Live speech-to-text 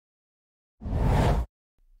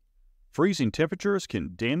Freezing temperatures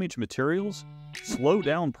can damage materials, slow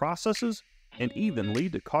down processes, and even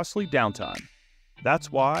lead to costly downtime.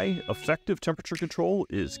 That's why effective temperature control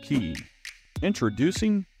is key.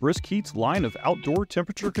 Introducing BriskHeat's line of outdoor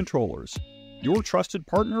temperature controllers, your trusted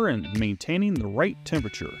partner in maintaining the right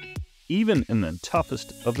temperature, even in the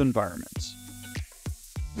toughest of environments.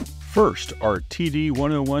 First, our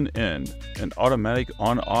TD101N, an automatic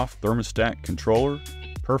on-off thermostat controller,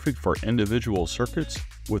 perfect for individual circuits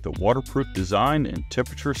with a waterproof design and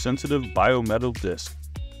temperature-sensitive biometal disc.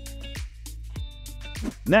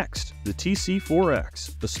 Next, the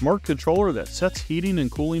TC4X, a smart controller that sets heating and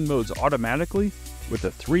cooling modes automatically with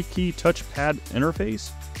a 3-key touchpad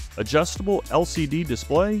interface, adjustable LCD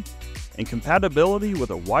display, and compatibility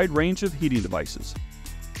with a wide range of heating devices.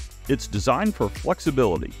 It's designed for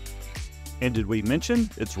flexibility. And did we mention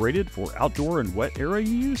it's rated for outdoor and wet area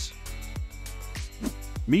use?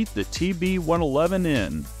 Meet the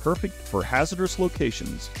TB111N, perfect for hazardous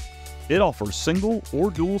locations. It offers single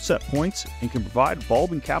or dual set points and can provide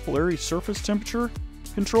bulb and capillary surface temperature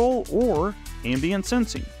control or ambient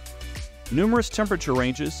sensing. Numerous temperature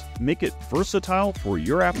ranges make it versatile for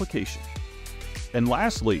your application. And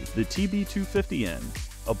lastly, the TB250N,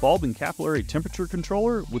 a bulb and capillary temperature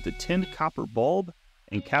controller with a tinned copper bulb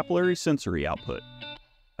and capillary sensory output.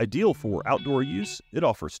 Ideal for outdoor use, it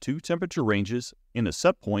offers 2 temperature ranges and a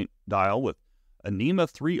set point dial with a NEMA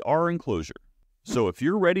 3R enclosure. So if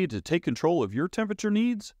you're ready to take control of your temperature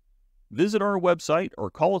needs, visit our website or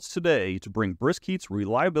call us today to bring BriskHeat's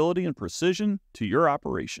reliability and precision to your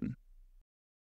operation.